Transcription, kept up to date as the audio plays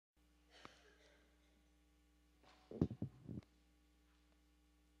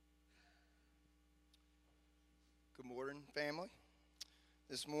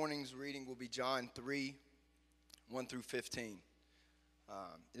This morning's reading will be John 3, 1 through 15.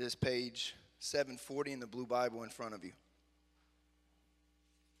 It is page 740 in the blue Bible in front of you.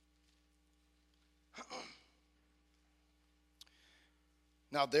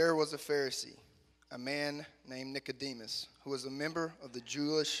 Now there was a Pharisee, a man named Nicodemus, who was a member of the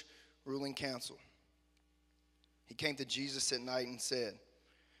Jewish ruling council. He came to Jesus at night and said,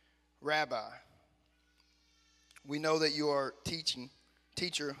 "Rabbi, we know that you are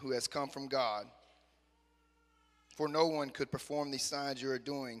teacher who has come from God. For no one could perform these signs you are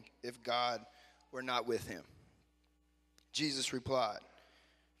doing if God were not with him." Jesus replied,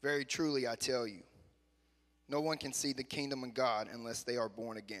 "Very truly I tell you, no one can see the kingdom of God unless they are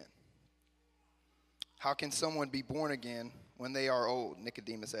born again." "How can someone be born again when they are old?"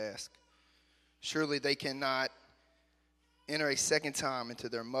 Nicodemus asked. "Surely they cannot enter a second time into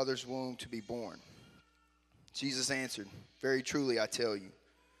their mother's womb to be born." Jesus answered, "Very truly I tell you,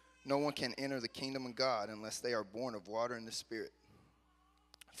 no one can enter the kingdom of God unless they are born of water and the Spirit.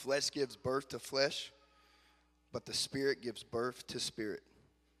 Flesh gives birth to flesh, but the Spirit gives birth to spirit.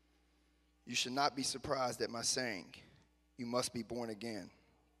 You should not be surprised at my saying, 'You must be born again.'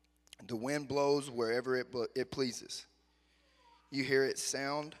 The wind blows wherever it pleases. You hear its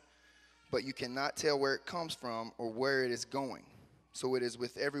sound, but you cannot tell where it comes from or where it is going. So it is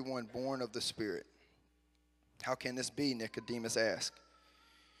with everyone born of the Spirit." "How can this be?" Nicodemus asked.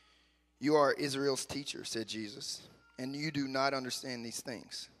 "You are Israel's teacher," said Jesus, "and you do not understand these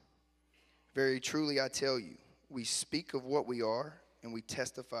things. Very truly I tell you, we speak of what we are, and we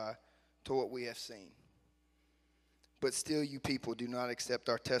testify to what we have seen. But still you people do not accept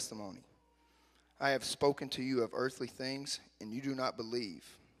our testimony. I have spoken to you of earthly things, and you do not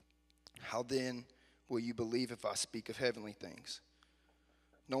believe. How then will you believe if I speak of heavenly things?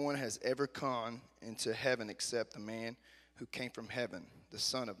 No one has ever come into heaven except the man who came from heaven, the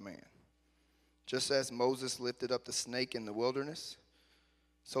Son of Man. Just as Moses lifted up the snake in the wilderness,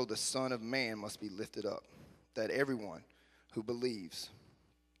 so the Son of Man must be lifted up, that everyone who believes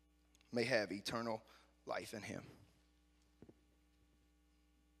may have eternal life in him."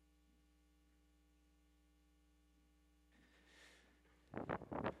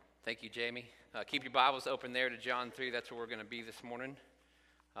 Thank you, Jamie. Keep your Bibles open there to John 3. That's where we're going to be this morning.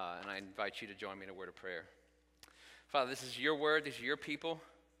 And I invite you to join me in a word of prayer. Father, this is your word. These are your people.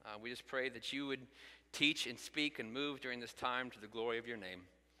 We just pray that you would teach and speak and move during this time to the glory of your name.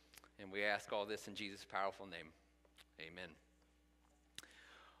 And we ask all this in Jesus' powerful name. Amen.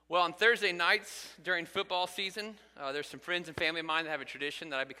 Well, on Thursday nights during football season, there's some friends and family of mine that have a tradition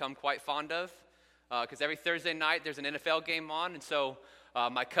that I've become quite fond of. Because every Thursday night there's an NFL game on. And so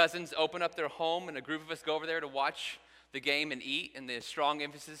my cousins open up their home and a group of us go over there to watch the game and eat. And there's strong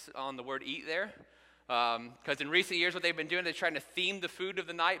emphasis on the word eat there. Because in recent years what they've been doing, they're trying to theme the food of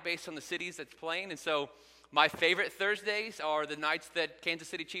the night based on the cities that's playing. And so my favorite Thursdays are the nights that Kansas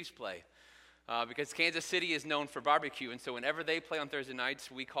City Chiefs play. Because Kansas City is known for barbecue. And so whenever they play on Thursday nights,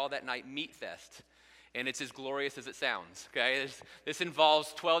 we call that night Meat Fest. And it's as glorious as it sounds, okay? This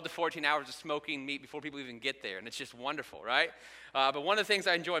involves 12 to 14 hours of smoking meat before people even get there. And it's just wonderful, right? But one of the things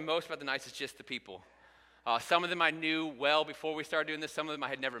I enjoy most about the nights is just the people. Some of them I knew well before we started doing this. Some of them I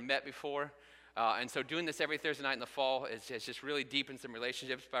had never met before. And so doing this every Thursday night in the fall has just really deepened some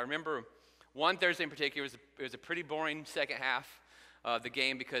relationships. But I remember one Thursday in particular, it was a pretty boring second half of the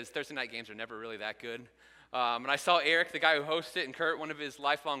game because Thursday night games are never really that good. And I saw Eric, the guy who hosts it, and Kurt, one of his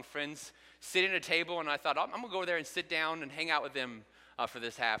lifelong friends, sitting at a table, and I thought, I'm going to go over there and sit down and hang out with them for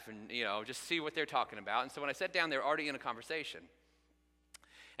this half and, just see what they're talking about. And so when I sat down, they were already in a conversation.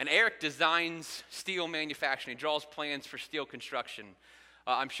 And Eric designs steel manufacturing. He draws plans for steel construction.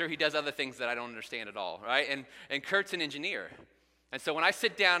 I'm sure he does other things that I don't understand at all, right? And Kurt's an engineer. And so when I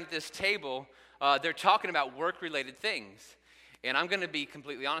sit down at this table, they're talking about work-related things. And I'm going to be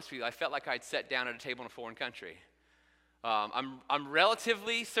completely honest with you. I felt like I'd sat down at a table in a foreign country. I'm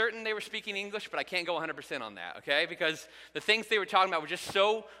relatively certain they were speaking English, but I can't go 100% on that, okay? Because the things they were talking about were just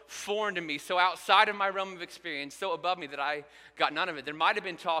so foreign to me, so outside of my realm of experience, so above me that I got none of it. There might have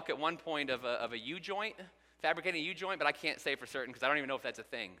been talk at one point of a U-joint, fabricating a U-joint, but I can't say for certain because I don't even know if that's a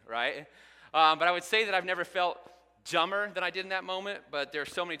thing, right? But I would say that I've never felt dumber than I did in that moment, but there are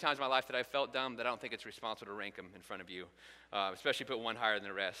so many times in my life that I felt dumb that I don't think it's responsible to rank them in front of you, especially put one higher than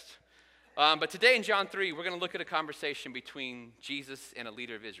the rest. But today in John 3, we're going to look at a conversation between Jesus and a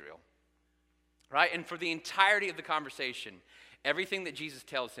leader of Israel, right? And for the entirety of the conversation, everything that Jesus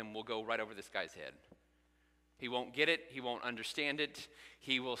tells him will go right over this guy's head. He won't get it. He won't understand it.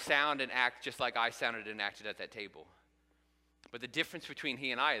 He will sound and act just like I sounded and acted at that table. But the difference between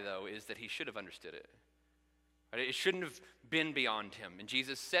he and I, though, is that he should have understood it. Right? It shouldn't have been beyond him. And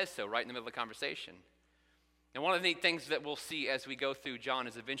Jesus says so right in the middle of the conversation. And one of the neat things that we'll see as we go through John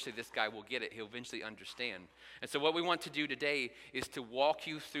is eventually this guy will get it. He'll eventually understand. And so what we want to do today is to walk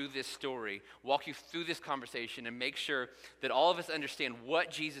you through this story, walk you through this conversation, and make sure that all of us understand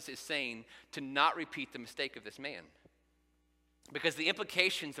what Jesus is saying to not repeat the mistake of this man. Because the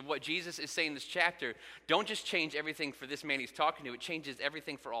implications of what Jesus is saying in this chapter don't just change everything for this man he's talking to, it changes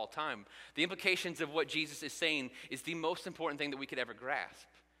everything for all time. The implications of what Jesus is saying is the most important thing that we could ever grasp.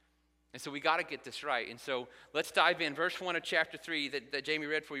 And so we got to get this right. And so let's dive in. Verse 1 of chapter 3 that Jamie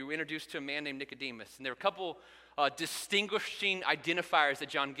read for you, we're introduced to a man named Nicodemus. And there are a couple distinguishing identifiers that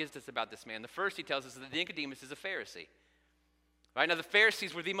John gives us about this man. The first he tells us that Nicodemus is a Pharisee. Right? Now, the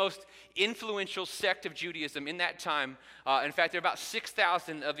Pharisees were the most influential sect of Judaism in that time. In fact, there are about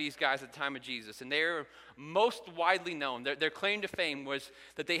 6,000 of these guys at the time of Jesus, and they're most widely known. Their claim to fame was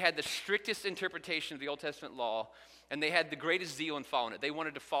that they had the strictest interpretation of the Old Testament law, and they had the greatest zeal in following it. They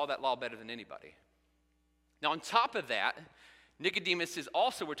wanted to follow that law better than anybody. Now, on top of that, Nicodemus is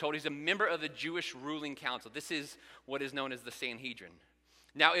also, we're told, he's a member of the Jewish ruling council. This is what is known as the Sanhedrin.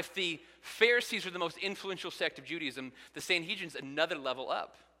 Now, if the Pharisees were the most influential sect of Judaism, the Sanhedrin's another level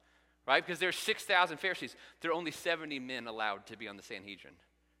up, right? Because there are 6,000 Pharisees. There are only 70 men allowed to be on the Sanhedrin.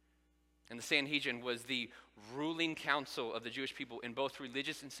 And the Sanhedrin was the ruling council of the Jewish people in both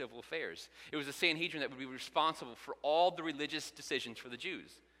religious and civil affairs. It was the Sanhedrin that would be responsible for all the religious decisions for the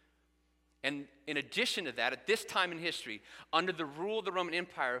Jews. And in addition to that, at this time in history, under the rule of the Roman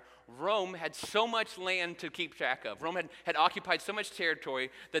Empire, Rome had so much land to keep track of. Rome had occupied so much territory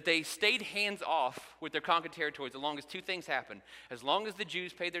that they stayed hands off with their conquered territories as long as two things happened. As long as the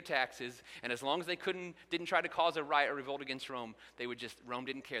Jews paid their taxes, and as long as they didn't try to cause a riot or revolt against Rome, Rome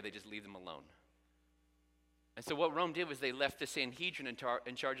didn't care, they just leave them alone. And so what Rome did was they left the Sanhedrin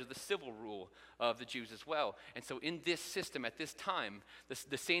in charge of the civil rule of the Jews as well. And so in this system, at this time,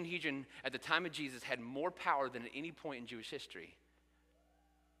 the Sanhedrin at the time of Jesus had more power than at any point in Jewish history.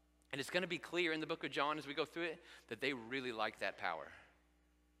 And it's going to be clear in the book of John as we go through it that they really liked that power.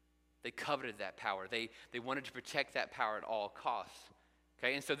 They coveted that power. They wanted to protect that power at all costs.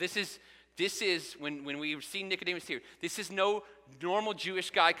 Okay, and so this is when we see Nicodemus here, this is no normal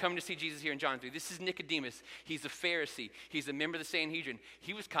Jewish guy coming to see Jesus here in John 3. This is Nicodemus. He's a Pharisee. He's a member of the Sanhedrin.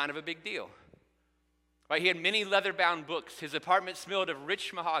 He was kind of a big deal. Right? He had many leather-bound books. His apartment smelled of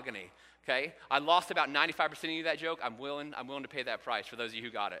rich mahogany. Okay? I lost about 95% of you that joke. I'm willing to pay that price for those of you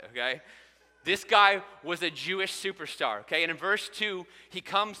who got it. Okay? This guy was a Jewish superstar. Okay? And in verse 2, he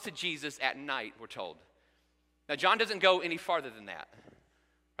comes to Jesus at night, we're told. Now, John doesn't go any farther than that.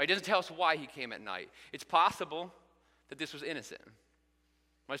 He doesn't tell us why he came at night. It's possible that this was innocent.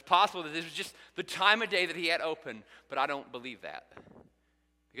 It's possible that this was just the time of day that he had open, but I don't believe that.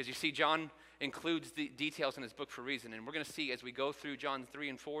 Because you see, John includes the details in his book for a reason, and we're going to see as we go through John 3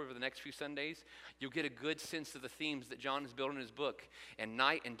 and 4 over the next few Sundays, you'll get a good sense of the themes that John is building in his book, and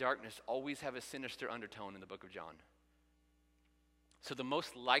night and darkness always have a sinister undertone in the book of John. So the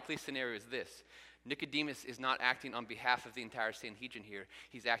most likely scenario is this. Nicodemus is not acting on behalf of the entire Sanhedrin here.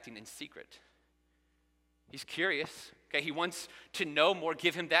 He's acting in secret. He's curious. Okay, he wants to know more,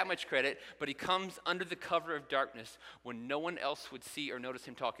 give him that much credit, but he comes under the cover of darkness when no one else would see or notice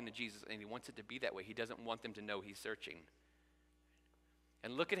him talking to Jesus, and he wants it to be that way. He doesn't want them to know he's searching.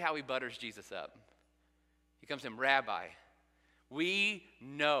 And look at how he butters Jesus up. He comes to him, Rabbi, we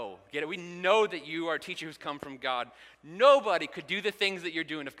know, get it? We know that you are a teacher who's come from God. Nobody could do the things that you're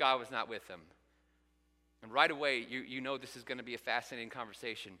doing if God was not with them. And right away, you know this is going to be a fascinating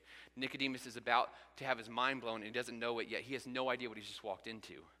conversation. Nicodemus is about to have his mind blown, and he doesn't know it yet. He has no idea what he's just walked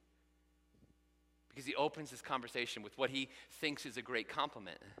into. Because he opens this conversation with what he thinks is a great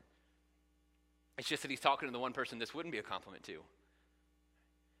compliment. It's just that he's talking to the one person this wouldn't be a compliment to.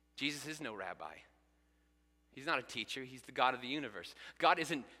 Jesus is no rabbi. He's not a teacher. He's the God of the universe. God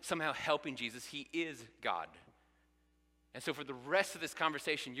isn't somehow helping Jesus. He is God. And so for the rest of this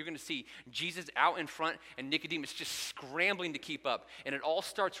conversation, you're going to see Jesus out in front and Nicodemus just scrambling to keep up. And it all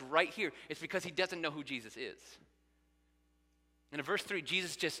starts right here. It's because he doesn't know who Jesus is. And in verse 3,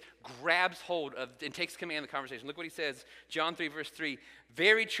 Jesus just grabs hold of and takes command of the conversation. Look what he says, John 3, verse 3.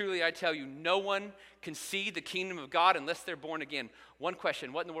 Very truly I tell you, no one can see the kingdom of God unless they're born again. One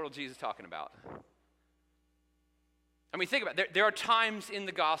question, what in the world is Jesus talking about? I mean, think about it. There are times in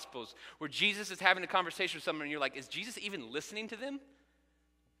the Gospels where Jesus is having a conversation with someone and you're like, is Jesus even listening to them?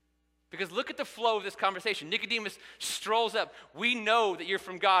 Because look at the flow of this conversation. Nicodemus strolls up. We know that you're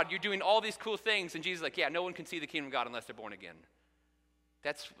from God. You're doing all these cool things. And Jesus is like, yeah, no one can see the kingdom of God unless they're born again.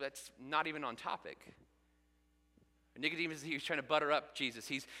 That's not even on topic. Nicodemus, he's trying to butter up Jesus.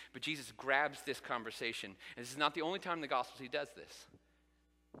 But Jesus grabs this conversation. And this is not the only time in the Gospels he does this.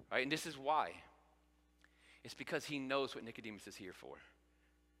 Right? And this is why. It's because he knows what Nicodemus is here for.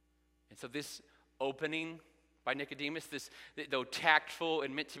 And so this opening by Nicodemus, though tactful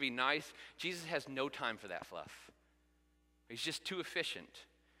and meant to be nice, Jesus has no time for that fluff. He's just too efficient.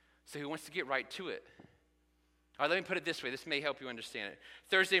 So he wants to get right to it. All right, let me put it this way. This may help you understand it.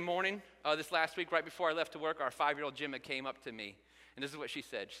 Thursday morning, this last week, right before I left to work, our 5-year-old Gemma came up to me. And this is what she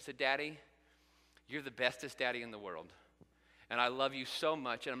said. She said, "Daddy, you're the bestest daddy in the world. And I love you so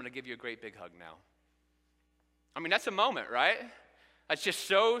much, and I'm going to give you a great big hug now." I mean, that's a moment, right? That's just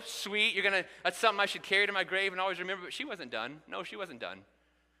so sweet. That's something I should carry to my grave and always remember. But she wasn't done. No, she wasn't done.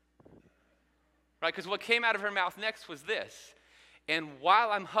 Right? Because what came out of her mouth next was this. "And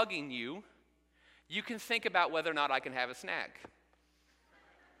while I'm hugging you, you can think about whether or not I can have a snack."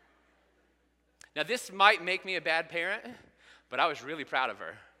 Now, this might make me a bad parent, but I was really proud of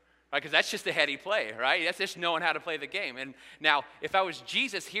her. Right? Because that's just a heady play, right? That's just knowing how to play the game. And now, if I was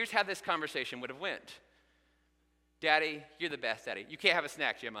Jesus, here's how this conversation would have went. "Daddy, you're the best, Daddy. You can't have a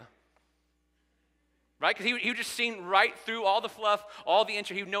snack, Gemma." Right? Because he would just seen right through all the fluff, all the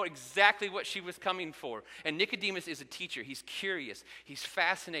intro. He would know exactly what she was coming for. And Nicodemus is a teacher. He's curious. He's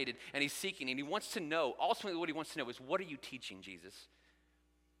fascinated. And he's seeking. And he wants to know, ultimately what he wants to know is, what are you teaching, Jesus?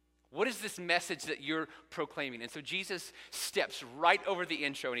 What is this message that you're proclaiming? And so Jesus steps right over the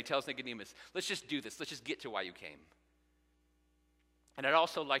intro and he tells Nicodemus, let's just do this. Let's just get to why you came. And I'd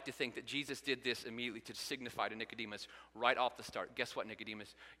also like to think that Jesus did this immediately to signify to Nicodemus right off the start. Guess what,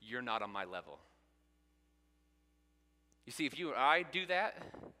 Nicodemus? You're not on my level. You see, if you or I do that,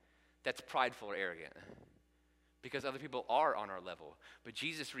 that's prideful or arrogant. Because other people are on our level. But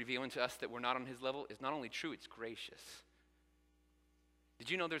Jesus revealing to us that we're not on his level is not only true, it's gracious.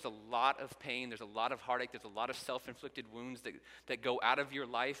 Did you know there's a lot of pain, there's a lot of heartache, there's a lot of self-inflicted wounds that go out of your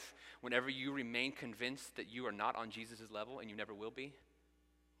life whenever you remain convinced that you are not on Jesus' level and you never will be?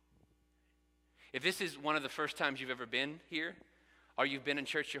 If this is one of the first times you've ever been here, or you've been in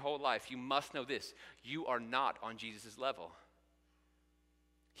church your whole life, you must know this. You are not on Jesus' level.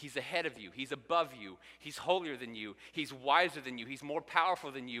 He's ahead of you. He's above you. He's holier than you. He's wiser than you. He's more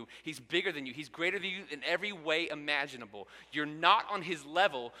powerful than you. He's bigger than you. He's greater than you in every way imaginable. You're not on his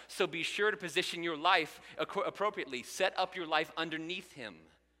level, so be sure to position your life appropriately. Set up your life underneath him.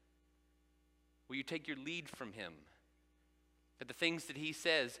 Will you take your lead from him? That the things that he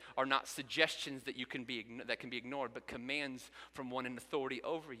says are not suggestions that can be ignored, but commands from one in authority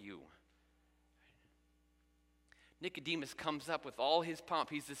over you. Nicodemus comes up with all his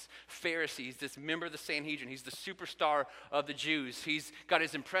pomp. He's this Pharisee. He's this member of the Sanhedrin. He's the superstar of the Jews. He's got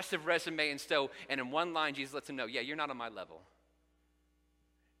his impressive resume and so, and in one line, Jesus lets him know, yeah, you're not on my level.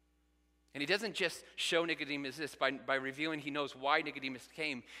 And he doesn't just show Nicodemus this by revealing he knows why Nicodemus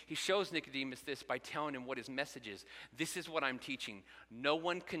came. He shows Nicodemus this by telling him what his message is. This is what I'm teaching. No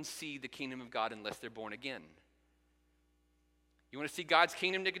one can see the kingdom of God unless they're born again. You want to see God's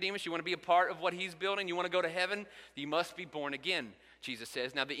kingdom, Nicodemus? You want to be a part of what he's building? You want to go to heaven? You must be born again, Jesus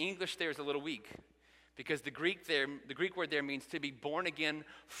says. Now, the English there is a little weak because the Greek word there means to be born again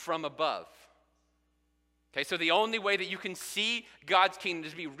from above. Okay, so the only way that you can see God's kingdom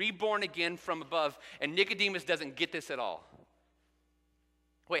is to be reborn again from above, and Nicodemus doesn't get this at all.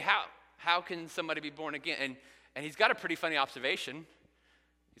 Wait, how can somebody be born again? And he's got a pretty funny observation.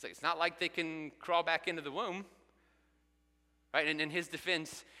 He's like, it's not like they can crawl back into the womb. Right? And in his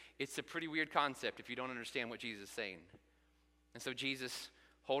defense, it's a pretty weird concept if you don't understand what Jesus is saying. And so Jesus,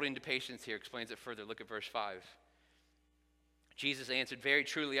 holding to patience here, explains it further. Look at verse 5. Jesus answered, very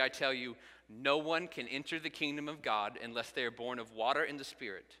truly I tell you, no one can enter the kingdom of God unless they are born of water and the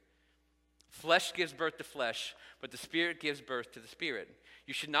Spirit. Flesh gives birth to flesh, but the Spirit gives birth to the Spirit.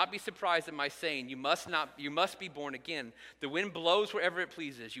 You should not be surprised at my saying, you must be born again. The wind blows wherever it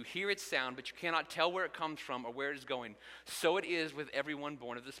pleases. You hear its sound, but you cannot tell where it comes from or where it is going. So it is with everyone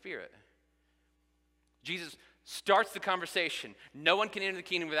born of the Spirit. Jesus starts the conversation. No one can enter the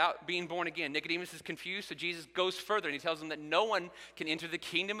kingdom without being born again. Nicodemus is confused, so Jesus goes further and he tells him that no one can enter the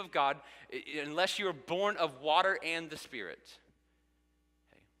kingdom of God unless you are born of water and the Spirit.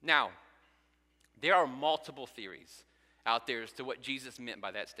 Okay. Now, there are multiple theories out there as to what Jesus meant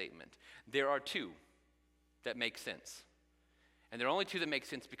by that statement. There are two that make sense. And there are only two that make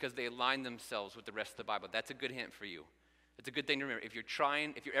sense because they align themselves with the rest of the Bible. That's a good hint for you. It's a good thing to remember. If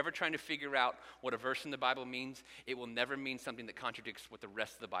you're ever trying to figure out what a verse in the Bible means, it will never mean something that contradicts what the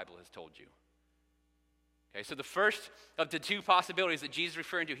rest of the Bible has told you. Okay, so the first of the two possibilities that Jesus is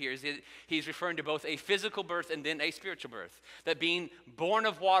referring to here is that he's referring to both a physical birth and then a spiritual birth. That being born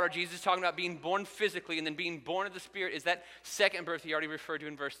of water, Jesus is talking about being born physically, and then being born of the Spirit is that second birth he already referred to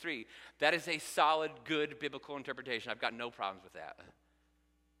in verse 3. That is a solid, good biblical interpretation. I've got no problems with that.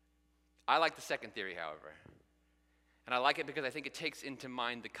 I like the second theory, however. And I like it because I think it takes into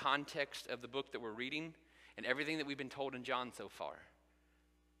mind the context of the book that we're reading and everything that we've been told in John so far.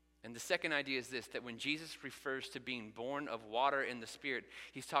 And the second idea is this, that when Jesus refers to being born of water and the Spirit,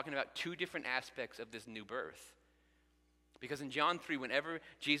 he's talking about two different aspects of this new birth. Because in John 3, whenever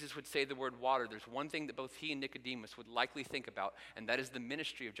Jesus would say the word water, there's one thing that both he and Nicodemus would likely think about, and that is the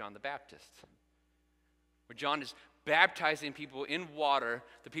ministry of John the Baptist. Where John is baptizing people in water,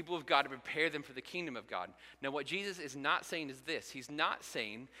 the people of God, to prepare them for the kingdom of God. Now, what Jesus is not saying is this. He's not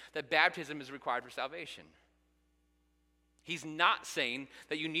saying that baptism is required for salvation. He's not saying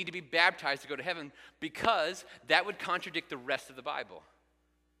that you need to be baptized to go to heaven, because that would contradict the rest of the Bible.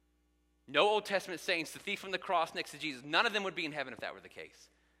 No Old Testament saints, the thief on the cross next to Jesus, none of them would be in heaven if that were the case.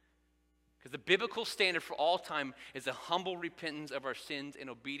 Because the biblical standard for all time is a humble repentance of our sins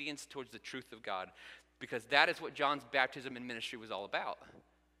and obedience towards the truth of God. Because that is what John's baptism and ministry was all about.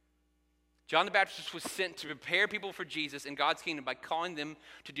 John the Baptist was sent to prepare people for Jesus in God's kingdom by calling them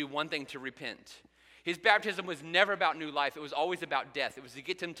to do one thing, to repent. His baptism was never about new life. It was always about death. It was to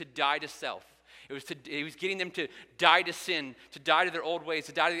get them to die to self. It was getting them to die to sin, to die to their old ways,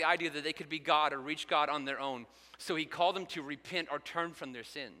 to die to the idea that they could be God or reach God on their own. So he called them to repent or turn from their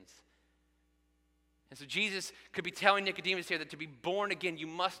sins. And so Jesus could be telling Nicodemus here that to be born again, you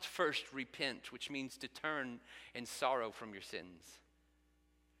must first repent, which means to turn in sorrow from your sins.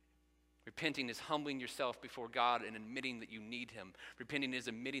 Repenting is humbling yourself before God and admitting that you need him. Repenting is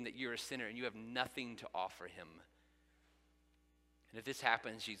admitting that you're a sinner and you have nothing to offer him. And if this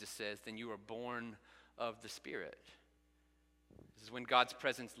happens, Jesus says, then you are born of the Spirit. This is when God's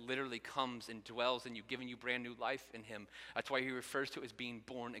presence literally comes and dwells in you, giving you brand new life in him. That's why he refers to it as being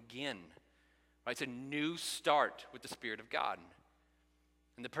born again. Right? It's a new start with the Spirit of God.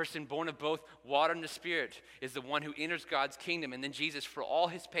 And the person born of both water and the Spirit is the one who enters God's kingdom. And then Jesus, for all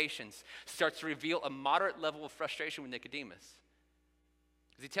his patience, starts to reveal a moderate level of frustration with Nicodemus.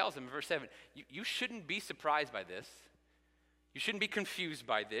 Because he tells him in verse 7, you shouldn't be surprised by this. You shouldn't be confused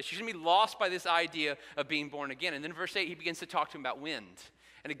by this. You shouldn't be lost by this idea of being born again. And then in verse 8, he begins to talk to him about wind.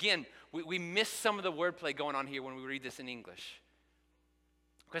 And again, we miss some of the wordplay going on here when we read this in English.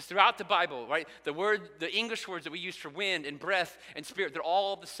 Because throughout the Bible, right, the English words that we use for wind and breath and spirit, they're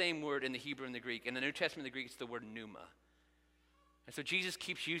all the same word in the Hebrew and the Greek. In the New Testament, the Greek, it's the word pneuma. And so Jesus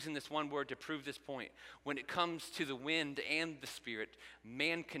keeps using this one word to prove this point. When it comes to the wind and the Spirit,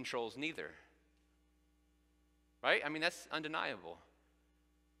 man controls neither. Right? I mean, that's undeniable.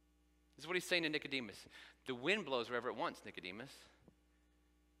 This is what he's saying to Nicodemus. The wind blows wherever it wants, Nicodemus.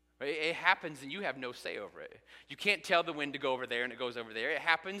 It happens and you have no say over it. You can't tell the wind to go over there and it goes over there. It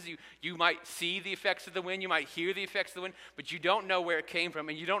happens. You might see the effects of the wind. You might hear the effects of the wind. But you don't know where it came from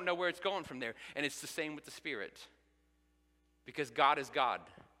and you don't know where it's going from there. And it's the same with the Spirit. Because God is God.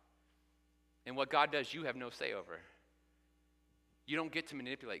 And what God does, you have no say over. You don't get to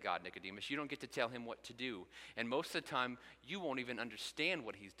manipulate God, Nicodemus. You don't get to tell him what to do. And most of the time, you won't even understand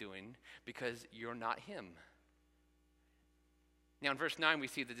what he's doing because you're not him. Now, in verse 9, we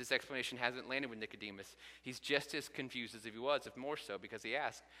see that this explanation hasn't landed with Nicodemus. He's just as confused as if he was, if more so, because he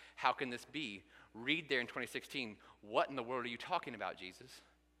asked, how can this be? Read there in 2016, what in the world are you talking about, Jesus?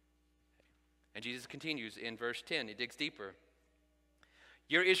 And Jesus continues in verse 10. He digs deeper.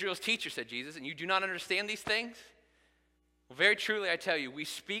 You're Israel's teacher, said Jesus, and you do not understand these things? Well, very truly, I tell you, we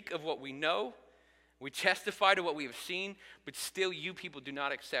speak of what we know, we testify to what we have seen, but still you people do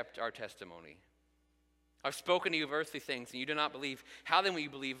not accept our testimony. I've spoken to you of earthly things, and you do not believe. How then will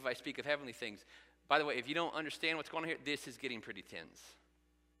you believe if I speak of heavenly things? By the way, if you don't understand what's going on here, this is getting pretty tense.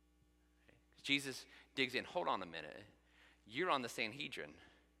 Jesus digs in. Hold on a minute. You're on the Sanhedrin.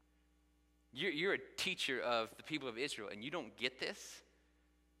 You're a teacher of the people of Israel, and you don't get this?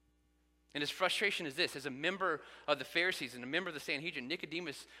 And his frustration is this. As a member of the Pharisees and a member of the Sanhedrin,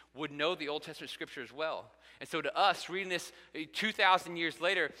 Nicodemus would know the Old Testament scripture as well. And so to us, reading this 2,000 years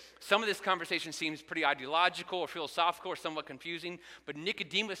later, some of this conversation seems pretty ideological or philosophical or somewhat confusing, but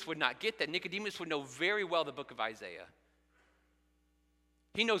Nicodemus would not get that. Nicodemus would know very well the book of Isaiah.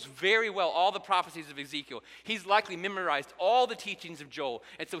 He knows very well all the prophecies of Ezekiel. He's likely memorized all the teachings of Joel.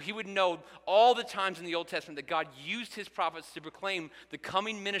 And so he would know all the times in the Old Testament that God used his prophets to proclaim the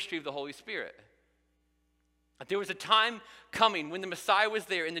coming ministry of the Holy Spirit. There was a time coming when the Messiah was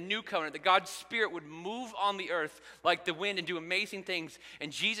there in the new covenant, that God's Spirit would move on the earth like the wind and do amazing things.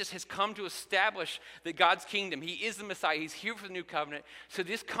 And Jesus has come to establish that God's kingdom. He is the Messiah. He's here for the new covenant. So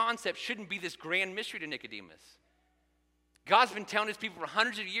this concept shouldn't be this grand mystery to Nicodemus. God's been telling his people for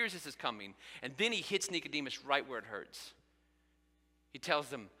hundreds of years this is coming. And then he hits Nicodemus right where it hurts. He tells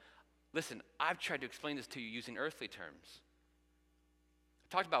them, listen, I've tried to explain this to you using earthly terms.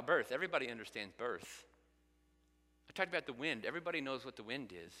 I talked about birth. Everybody understands birth. I talked about the wind. Everybody knows what the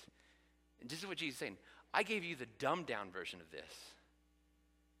wind is. And this is what Jesus is saying. I gave you the dumbed down version of this.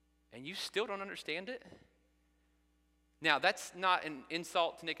 And you still don't understand it? Now, that's not an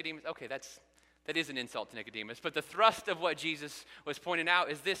insult to Nicodemus. Okay, that is an insult to Nicodemus. But the thrust of what Jesus was pointing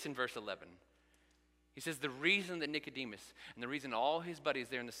out is this in verse 11. He says the reason that Nicodemus and the reason all his buddies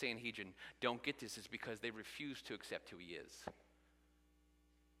there in the Sanhedrin don't get this is because they refuse to accept who he is.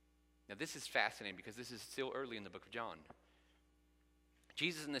 Now, this is fascinating because this is still early in the book of John.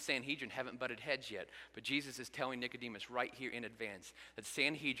 Jesus and the Sanhedrin haven't butted heads yet, but Jesus is telling Nicodemus right here in advance that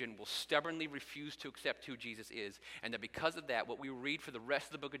Sanhedrin will stubbornly refuse to accept who Jesus is, and that because of that, what we read for the rest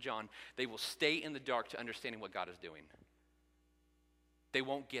of the book of John, they will stay in the dark to understanding what God is doing. They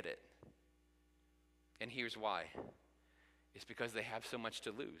won't get it. And here's why. It's because they have so much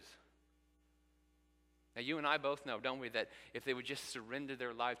to lose. Now, you and I both know, don't we, that if they would just surrender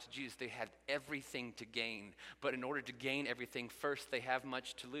their lives to Jesus, they had everything to gain. But in order to gain everything, first they have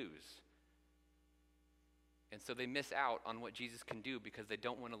much to lose. And so they miss out on what Jesus can do because they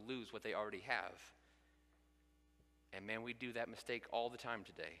don't want to lose what they already have. And man, we do that mistake all the time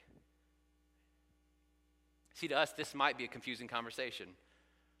today. See, to us, this might be a confusing conversation.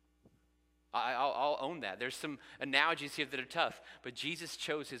 I'll own that. There's some analogies here that are tough, but Jesus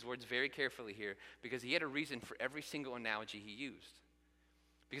chose his words very carefully here because he had a reason for every single analogy he used.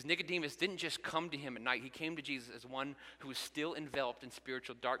 Because Nicodemus didn't just come to him at night. He came to Jesus as one who was still enveloped in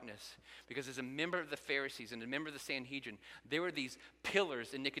spiritual darkness. Because as a member of the Pharisees and a member of the Sanhedrin, there were these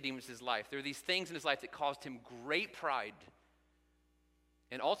pillars in Nicodemus' life. There were these things in his life that caused him great pride.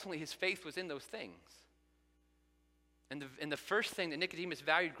 And ultimately, his faith was in those things. And the first thing that Nicodemus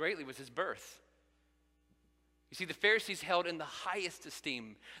valued greatly was his birth. You see, the Pharisees held in the highest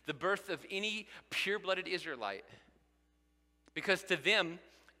esteem the birth of any pure-blooded Israelite. Because to them,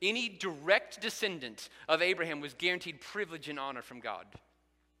 any direct descendant of Abraham was guaranteed privilege and honor from God.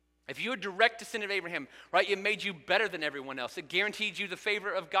 If you were a direct descendant of Abraham, right, it made you better than everyone else. It guaranteed you the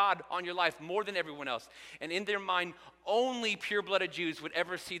favor of God on your life more than everyone else. And in their mind, only pure-blooded Jews would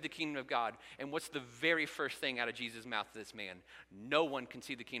ever see the kingdom of God. And what's the very first thing out of Jesus' mouth to this man? No one can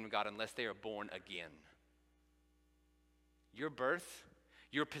see the kingdom of God unless they are born again. Your birth,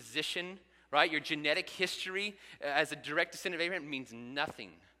 your position, right, your genetic history as a direct descendant of Abraham means nothing.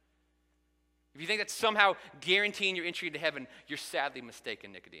 If you think that's somehow guaranteeing your entry into heaven, you're sadly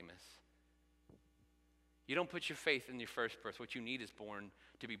mistaken, Nicodemus. You don't put your faith in your first birth. What you need is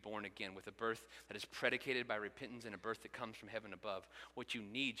to be born again with a birth that is predicated by repentance and a birth that comes from heaven above. What you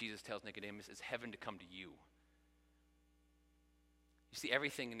need, Jesus tells Nicodemus, is heaven to come to you. You see,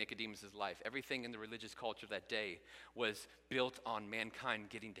 everything in Nicodemus' life, everything in the religious culture of that day was built on mankind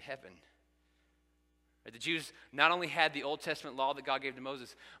getting to heaven. The Jews not only had the Old Testament law that God gave to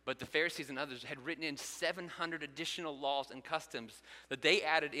Moses, but the Pharisees and others had written in 700 additional laws and customs that they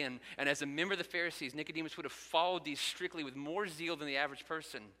added in. And as a member of the Pharisees, Nicodemus would have followed these strictly with more zeal than the average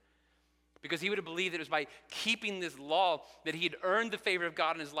person. Because he would have believed that it was by keeping this law that he had earned the favor of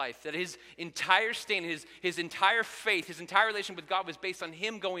God in his life. That his entire stand, his entire faith, his entire relation with God was based on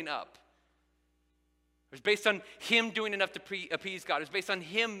him going up. It was based on him doing enough to appease God. It was based on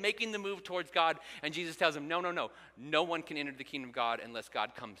him making the move towards God. And Jesus tells him, no. No one can enter the kingdom of God unless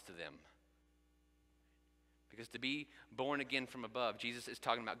God comes to them. Because to be born again from above, Jesus is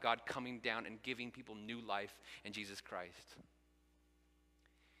talking about God coming down and giving people new life in Jesus Christ.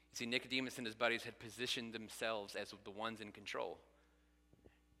 You see, Nicodemus and his buddies had positioned themselves as the ones in control.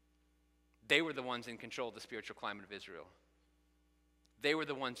 They were the ones in control of the spiritual climate of Israel. They were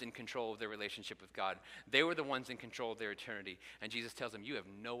the ones in control of their relationship with God. They were the ones in control of their eternity. And Jesus tells them, you have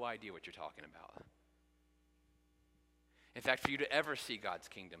no idea what you're talking about. In fact, for you to ever see God's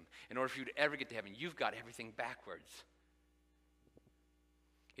kingdom, in order for you to ever get to heaven, you've got everything backwards.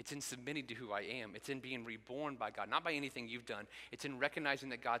 It's in submitting to who I am. It's in being reborn by God, not by anything you've done. It's in recognizing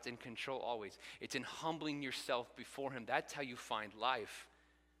that God's in control always. It's in humbling yourself before him. That's how you find life.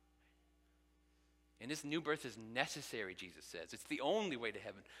 And this new birth is necessary, Jesus says. It's the only way to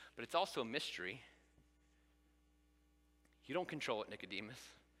heaven, but it's also a mystery. You don't control it, Nicodemus.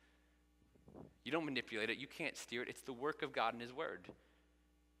 You don't manipulate it. You can't steer it. It's the work of God and his word.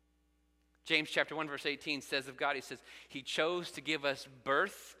 James chapter 1 verse 18 says of God, he says, he chose to give us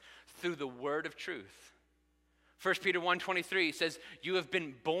birth through the word of truth. 1 Peter 1:23 says, you have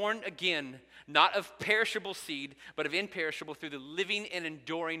been born again, not of perishable seed, but of imperishable through the living and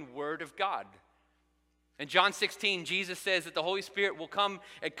enduring word of God. In John 16, Jesus says that the Holy Spirit will come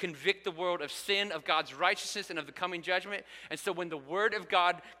and convict the world of sin, of God's righteousness, and of the coming judgment. And so when the word of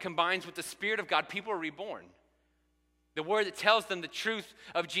God combines with the Spirit of God, people are reborn. The word that tells them the truth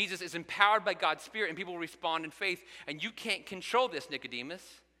of Jesus is empowered by God's Spirit, and people respond in faith. And you can't control this, Nicodemus.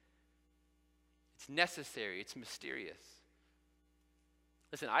 It's necessary. It's mysterious.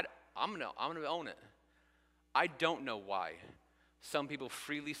 Listen, I'm gonna own it. I don't know why some people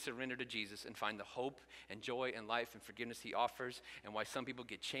freely surrender to Jesus and find the hope and joy and life and forgiveness he offers, and why some people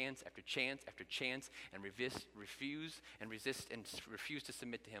get chance after chance after chance and refuse to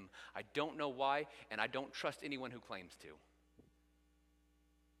submit to him. I don't know why, and I don't trust anyone who claims to.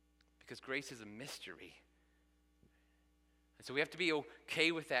 Because grace is a mystery. And so we have to be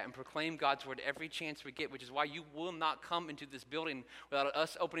okay with that and proclaim God's word every chance we get, which is why you will not come into this building without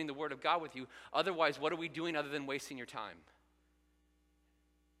us opening the word of God with you. Otherwise, what are we doing other than wasting your time?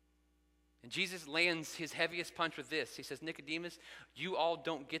 And Jesus lands his heaviest punch with this. He says, Nicodemus, you all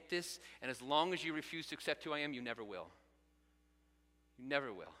don't get this, and as long as you refuse to accept who I am, you never will. You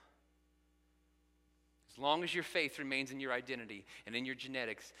never will. As long as your faith remains in your identity and in your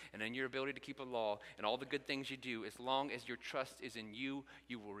genetics and in your ability to keep a law and all the good things you do, as long as your trust is in you,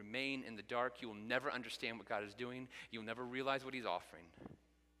 you will remain in the dark. You will never understand what God is doing. You'll never realize what he's offering.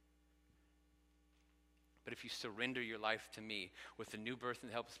 But if you surrender your life to me with the new birth and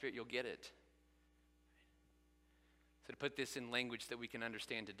the help of the Spirit, you'll get it. So to put this in language that we can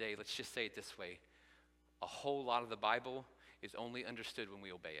understand today, let's just say it this way. A whole lot of the Bible is only understood when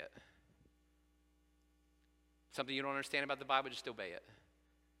we obey it. Something you don't understand about the Bible, just obey it.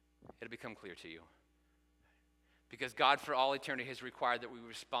 It'll become clear to you. Because God, for all eternity, has required that we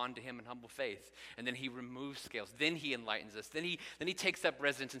respond to him in humble faith. And then he removes scales. Then he enlightens us. Then he takes up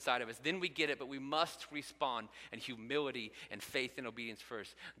residence inside of us. Then we get it, but we must respond in humility and faith and obedience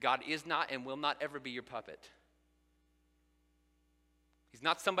first. God is not and will not ever be your puppet. He's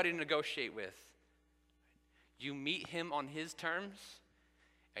not somebody to negotiate with. You meet him on his terms,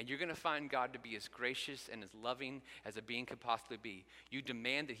 and you're going to find God to be as gracious and as loving as a being could possibly be. You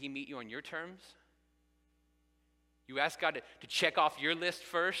demand that he meet you on your terms. You ask God to check off your list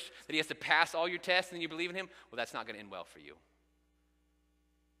first, that he has to pass all your tests, and then you believe in him. Well, that's not going to end well for you.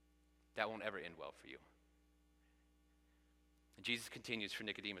 That won't ever end well for you. And Jesus continues for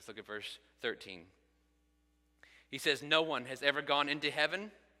Nicodemus. Look at verse 13. He says, no one has ever gone into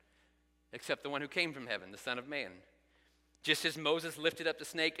heaven except the one who came from heaven, the Son of Man. Just as Moses lifted up the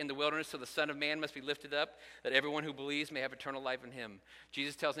snake in the wilderness, so the Son of Man must be lifted up, that everyone who believes may have eternal life in him.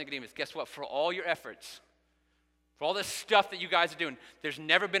 Jesus tells Nicodemus, guess what? For all your efforts, for all this stuff that you guys are doing, there's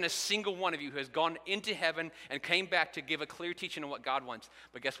never been a single one of you who has gone into heaven and came back to give a clear teaching on what God wants.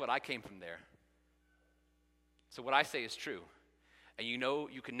 But guess what? I came from there. So what I say is true. And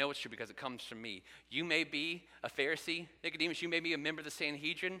you can know it's true because it comes from me. You may be a Pharisee, Nicodemus. You may be a member of the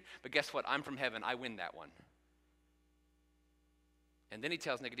Sanhedrin. But guess what? I'm from heaven. I win that one. And then he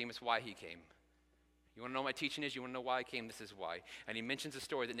tells Nicodemus why he came. You want to know what my teaching is? You want to know why I came? This is why. And he mentions a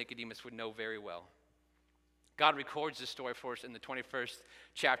story that Nicodemus would know very well. God records this story for us in the 21st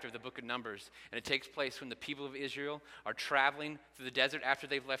chapter of the book of Numbers. And it takes place when the people of Israel are traveling through the desert after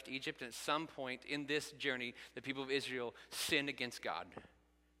they've left Egypt. And at some point in this journey, the people of Israel sin against God.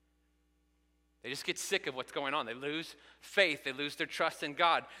 They just get sick of what's going on. They lose faith. They lose their trust in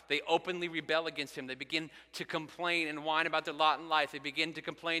God. They openly rebel against him. They begin to complain and whine about their lot in life. They begin to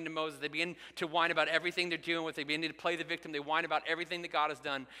complain to Moses. They begin to whine about everything they're dealing with. They begin to play the victim. They whine about everything that God has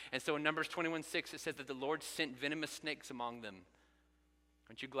done. And so in Numbers 21:6, it says that the Lord sent venomous snakes among them.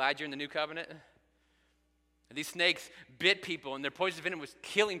 Aren't you glad you're in the new covenant? And these snakes bit people, and their poisonous venom was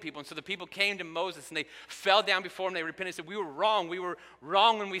killing people. And so the people came to Moses, and they fell down before him. They repented and said, we were wrong. We were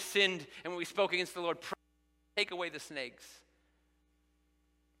wrong when we sinned and when we spoke against the Lord. Take away the snakes.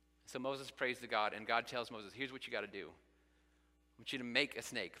 So Moses prays to God, and God tells Moses, here's what you got to do. I want you to make a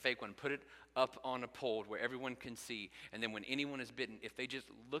snake, a fake one, put it up on a pole where everyone can see. And then when anyone is bitten, if they just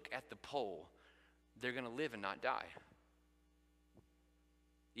look at the pole, they're going to live and not die.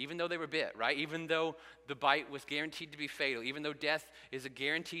 Even though they were bit, right? Even though the bite was guaranteed to be fatal, even though death is a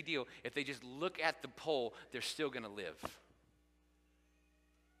guaranteed deal, if they just look at the pole, they're still going to live.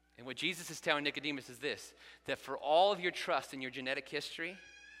 And what Jesus is telling Nicodemus is this, that for all of your trust in your genetic history,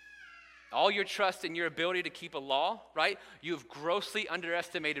 all your trust in your ability to keep a law, right? You have grossly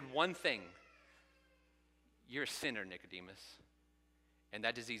underestimated one thing. You're a sinner, Nicodemus, and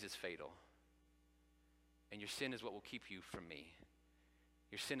that disease is fatal. And your sin is what will keep you from me.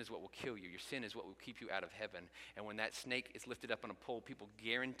 Your sin is what will kill you. Your sin is what will keep you out of heaven. And when that snake is lifted up on a pole, people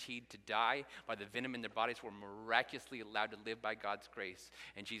guaranteed to die by the venom in their bodies were miraculously allowed to live by God's grace.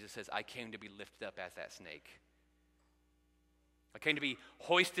 And Jesus says, I came to be lifted up as that snake. I came to be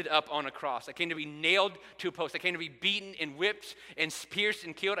hoisted up on a cross. I came to be nailed to a post. I came to be beaten and whipped and pierced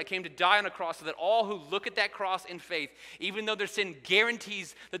and killed. I came to die on a cross so that all who look at that cross in faith, even though their sin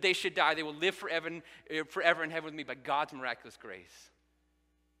guarantees that they should die, they will live forever in heaven with me by God's miraculous grace.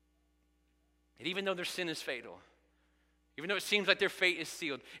 And even though their sin is fatal, even though it seems like their fate is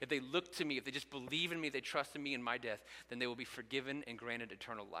sealed, if they look to me, if they just believe in me, they trust in me in my death, then they will be forgiven and granted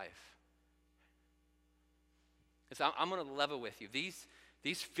eternal life. And so I'm going to level with you. These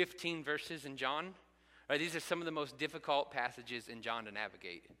 15 verses in John, right, these are some of the most difficult passages in John to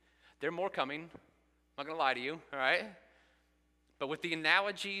navigate. There are more coming. I'm not going to lie to you, all right? But with the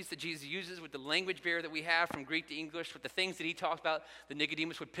analogies that Jesus uses, with the language barrier that we have from Greek to English, with the things that he talks about that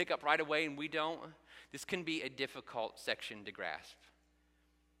Nicodemus would pick up right away and we don't, this can be a difficult section to grasp.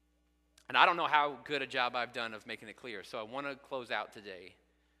 And I don't know how good a job I've done of making it clear, so I want to close out today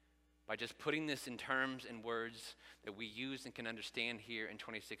by just putting this in terms and words that we use and can understand here in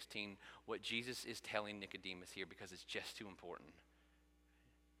 2016, what Jesus is telling Nicodemus here, because it's just too important.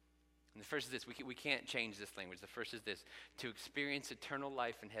 And the first is this, we can't change this language. The first is this, to experience eternal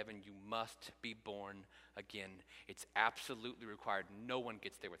life in heaven, you must be born again. It's absolutely required. No one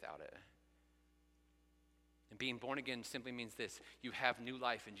gets there without it. And being born again simply means this, you have new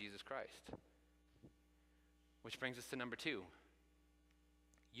life in Jesus Christ. Which brings us to number 2.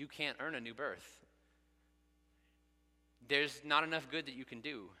 You can't earn a new birth. There's not enough good that you can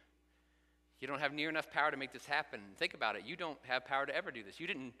do. You don't have near enough power to make this happen. Think about it. You don't have power to ever do this. You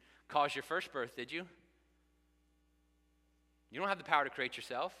didn't cause your first birth, did you? You don't have the power to create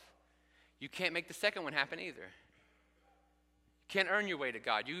yourself. You can't make the second one happen either. You can't earn your way to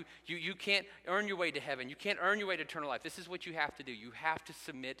God. You can't earn your way to heaven. You can't earn your way to eternal life. This is what you have to do. You have to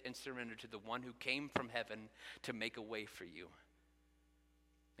submit and surrender to the one who came from heaven to make a way for you.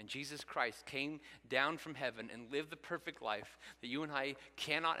 And Jesus Christ came down from heaven and lived the perfect life that you and I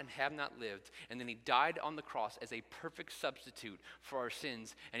cannot and have not lived. And then he died on the cross as a perfect substitute for our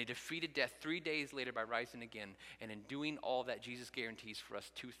sins. And he defeated death 3 days later by rising again. And in doing all that, Jesus guarantees for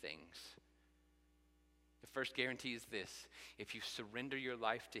us 2 things. The first guarantee is this: if you surrender your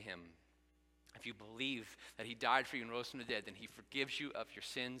life to him, if you believe that he died for you and rose from the dead, then he forgives you of your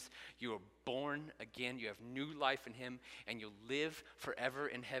sins. You are born again. You have new life in him, and you'll live forever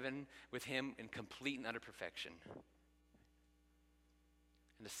in heaven with him in complete and utter perfection.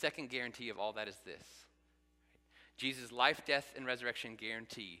 And the second guarantee of all that is this: Jesus' life, death, and resurrection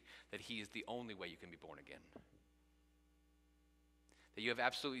guarantee that he is the only way you can be born again. That you have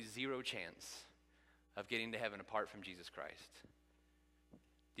absolutely zero chance of getting to heaven apart from Jesus Christ.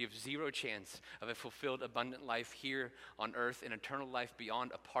 You have zero chance of a fulfilled, abundant life here on earth and eternal life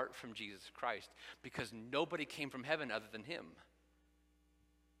beyond apart from Jesus Christ, because nobody came from heaven other than him.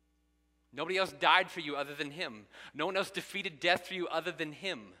 Nobody else died for you other than him. No one else defeated death for you other than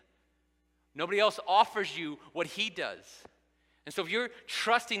him. Nobody else offers you what he does. And so if you're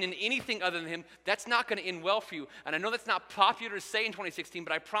trusting in anything other than him, that's not going to end well for you. And I know that's not popular to say in 2016,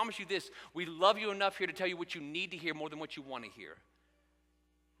 but I promise you this: we love you enough here to tell you what you need to hear more than what you want to hear.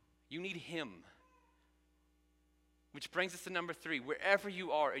 You need him. Which brings us to number 3. Wherever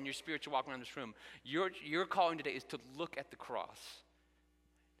you are in your spiritual walk around this room, your calling today is to look at the cross.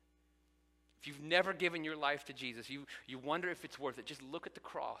 If you've never given your life to Jesus, you wonder if it's worth it, just look at the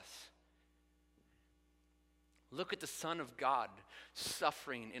cross. Look at the Son of God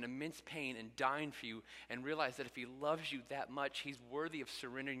suffering in immense pain and dying for you, and realize that if he loves you that much, he's worthy of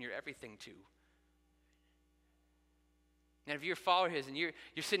surrendering your everything to. And if you're a follower of his and you're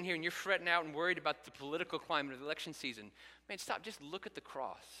sitting here and you're fretting out and worried about the political climate of the election season, man, stop, just look at the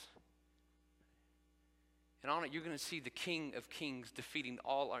cross. And on it, you're going to see the King of Kings defeating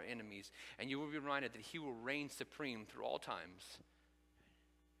all our enemies, and you will be reminded that he will reign supreme through all times.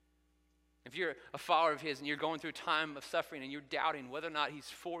 If you're a follower of his and you're going through a time of suffering and you're doubting whether or not he's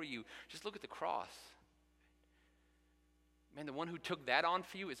for you, just look at the cross. Man, the one who took that on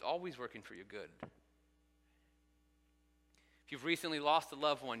for you is always working for your good. If you've recently lost a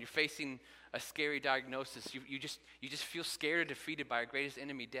loved one, you're facing a scary diagnosis, you just feel scared or defeated by our greatest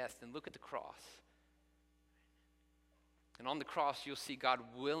enemy, death, then look at the cross. And on the cross, you'll see God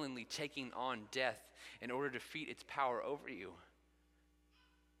willingly taking on death in order to defeat its power over you.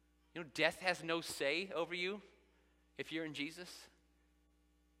 You know, death has no say over you if you're in Jesus.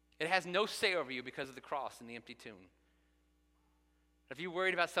 It has no say over you because of the cross and the empty tomb. If you're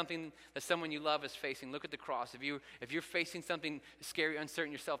worried about something that someone you love is facing, look at the cross. If you're facing something scary,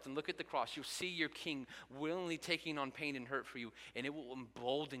 uncertain yourself, then look at the cross. You'll see your King willingly taking on pain and hurt for you, and it will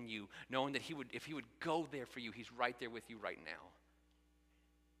embolden you, knowing that if he would go there for you, he's right there with you right now.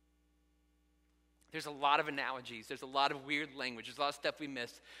 There's a lot of analogies. There's a lot of weird language. There's a lot of stuff we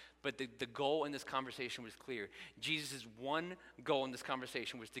missed. But the goal in this conversation was clear. Jesus' one goal in this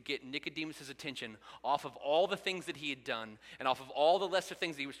conversation was to get Nicodemus' attention off of all the things that he had done and off of all the lesser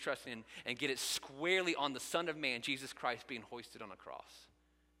things that he was trusting in and get it squarely on the Son of Man, Jesus Christ, being hoisted on a cross.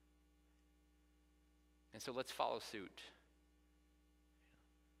 And so let's follow suit.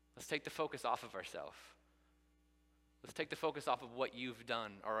 Let's take the focus off of ourselves. Let's take the focus off of what you've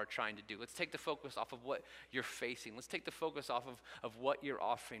done or are trying to do. Let's take the focus off of what you're facing. Let's take the focus off of what you're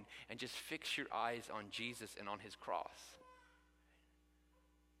offering and just fix your eyes on Jesus and on his cross.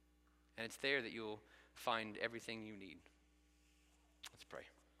 And it's there that you'll find everything you need. Let's pray.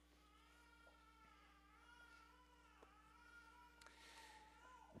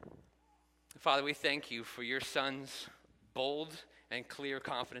 Father, we thank you for your Son's bold and clear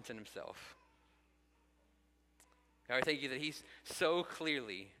confidence in himself. God, I thank you that he's so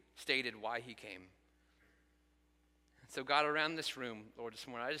clearly stated why he came. So God, around this room, Lord, this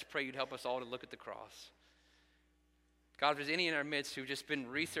morning, I just pray you'd help us all to look at the cross. God, if there's any in our midst who've just been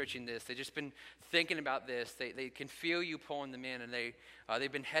researching this, they've just been thinking about this, they can feel you pulling them in, and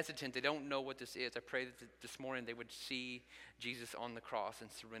they've been hesitant, they don't know what this is. I pray that this morning they would see Jesus on the cross and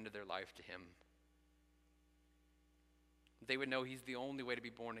surrender their life to him. They would know he's the only way to be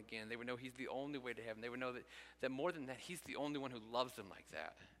born again. They would know he's the only way to heaven. They would know that more than that, he's the only one who loves them like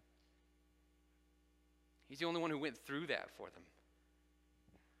that. He's the only one who went through that for them.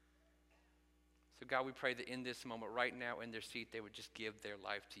 So God, we pray that in this moment, right now in their seat, they would just give their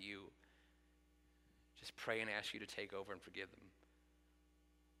life to you. Just pray and ask you to take over and forgive them.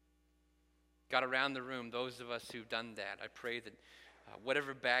 God, around the room, those of us who've done that, I pray that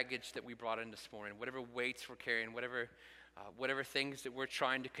whatever baggage that we brought in this morning, whatever weights we're carrying, whatever things that we're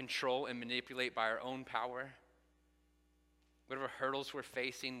trying to control and manipulate by our own power, whatever hurdles we're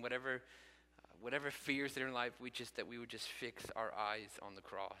facing, whatever fears that are in life, that we would just fix our eyes on the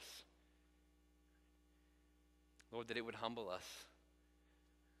cross. Lord, that it would humble us,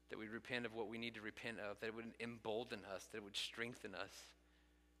 that we'd repent of what we need to repent of, that it would embolden us, that it would strengthen us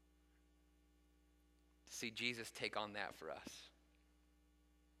to see Jesus take on that for us.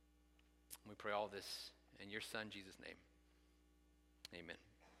 We pray all this in your Son, Jesus' name. Amen.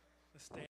 Let's stand.